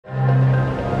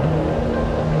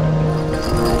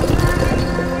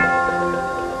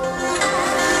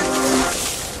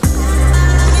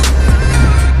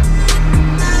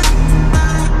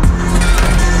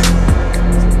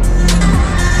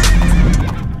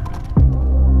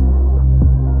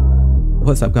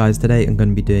What's up guys, today I'm going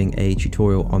to be doing a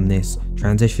tutorial on this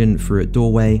transition through a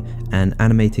doorway and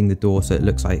animating the door so it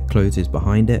looks like it closes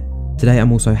behind it. Today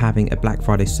I'm also having a Black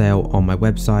Friday sale on my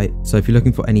website, so if you're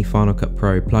looking for any Final Cut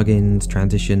Pro plugins,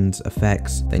 transitions,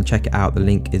 effects, then check it out, the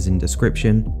link is in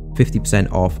description. 50%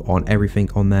 off on everything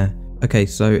on there. Okay,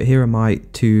 so here are my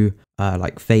two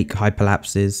like fake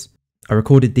hyperlapses. I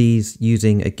recorded these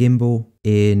using a gimbal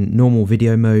in normal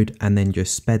video mode and then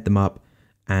just sped them up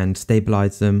and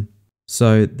stabilized them.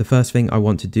 So the first thing I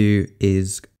want to do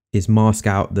is mask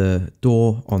out the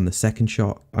door on the second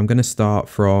shot. I'm going to start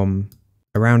from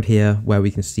around here where we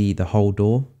can see the whole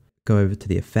door. Go over to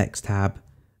the effects tab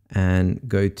and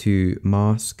go to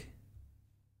mask,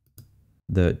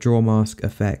 the draw mask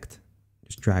effect,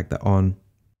 just drag that on.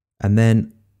 And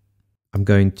then I'm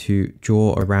going to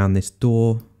draw around this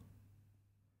door,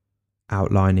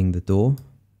 outlining the door.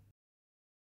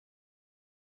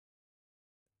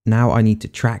 Now I need to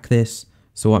track this,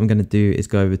 so what I'm going to do is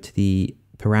go over to the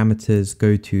parameters,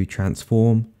 go to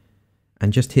transform,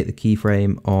 and just hit the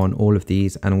keyframe on all of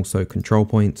these and also control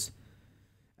points.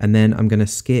 And then I'm going to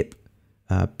skip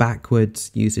backwards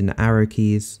using the arrow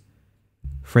keys,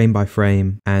 frame by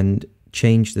frame, and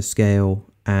change the scale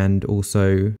and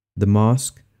also the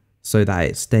mask so that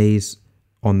it stays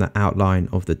on the outline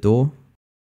of the door.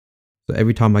 So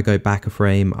every time I go back a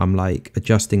frame, I'm like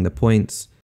adjusting the points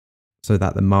so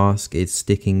that the mask is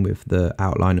sticking with the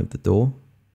outline of the door.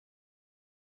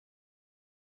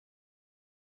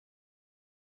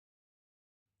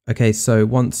 Okay, so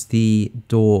once the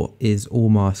door is all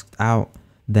masked out,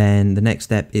 then the next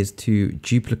step is to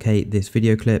duplicate this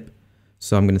video clip.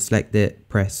 So I'm going to select it,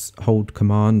 hold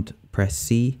Command, press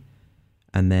C,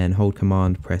 and then hold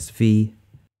Command, press V.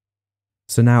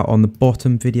 So now on the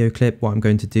bottom video clip, what I'm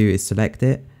going to do is select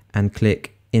it and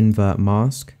click Invert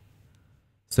Mask.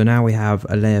 So now we have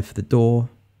a layer for the door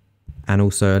and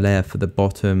also a layer for the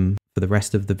bottom for the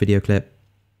rest of the video clip.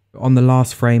 On the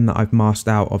last frame that I've masked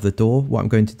out of the door, what I'm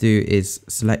going to do is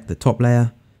select the top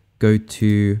layer, go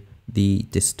to the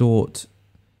distort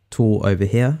tool over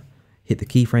here, hit the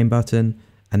keyframe button,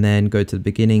 and then go to the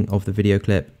beginning of the video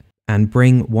clip and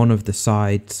bring one of the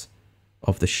sides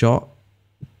of the shot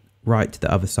right to the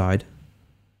other side.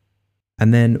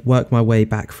 And then work my way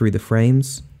back through the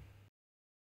frames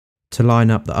to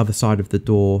line up the other side of the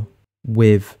door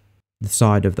with the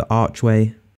side of the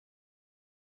archway.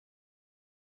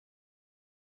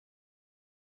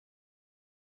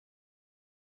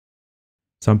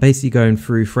 So I'm basically going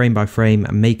through frame by frame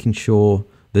and making sure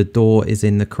the door is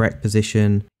in the correct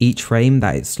position. Each frame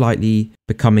that it's slightly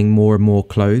becoming more and more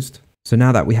closed. So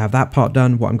now that we have that part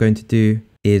done, what I'm going to do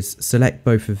is select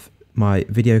both of my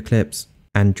video clips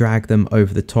and drag them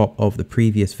over the top of the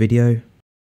previous video.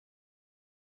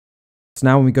 So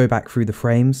now when we go back through the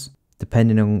frames,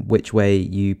 depending on which way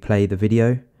you play the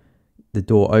video, the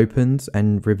door opens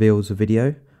and reveals the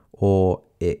video, or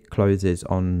it closes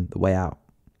on the way out.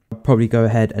 I'll probably go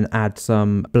ahead and add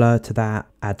some blur to that,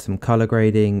 add some color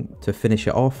grading to finish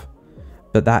it off.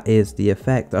 But that is the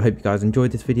effect. I hope you guys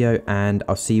enjoyed this video and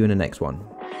I'll see you in the next one.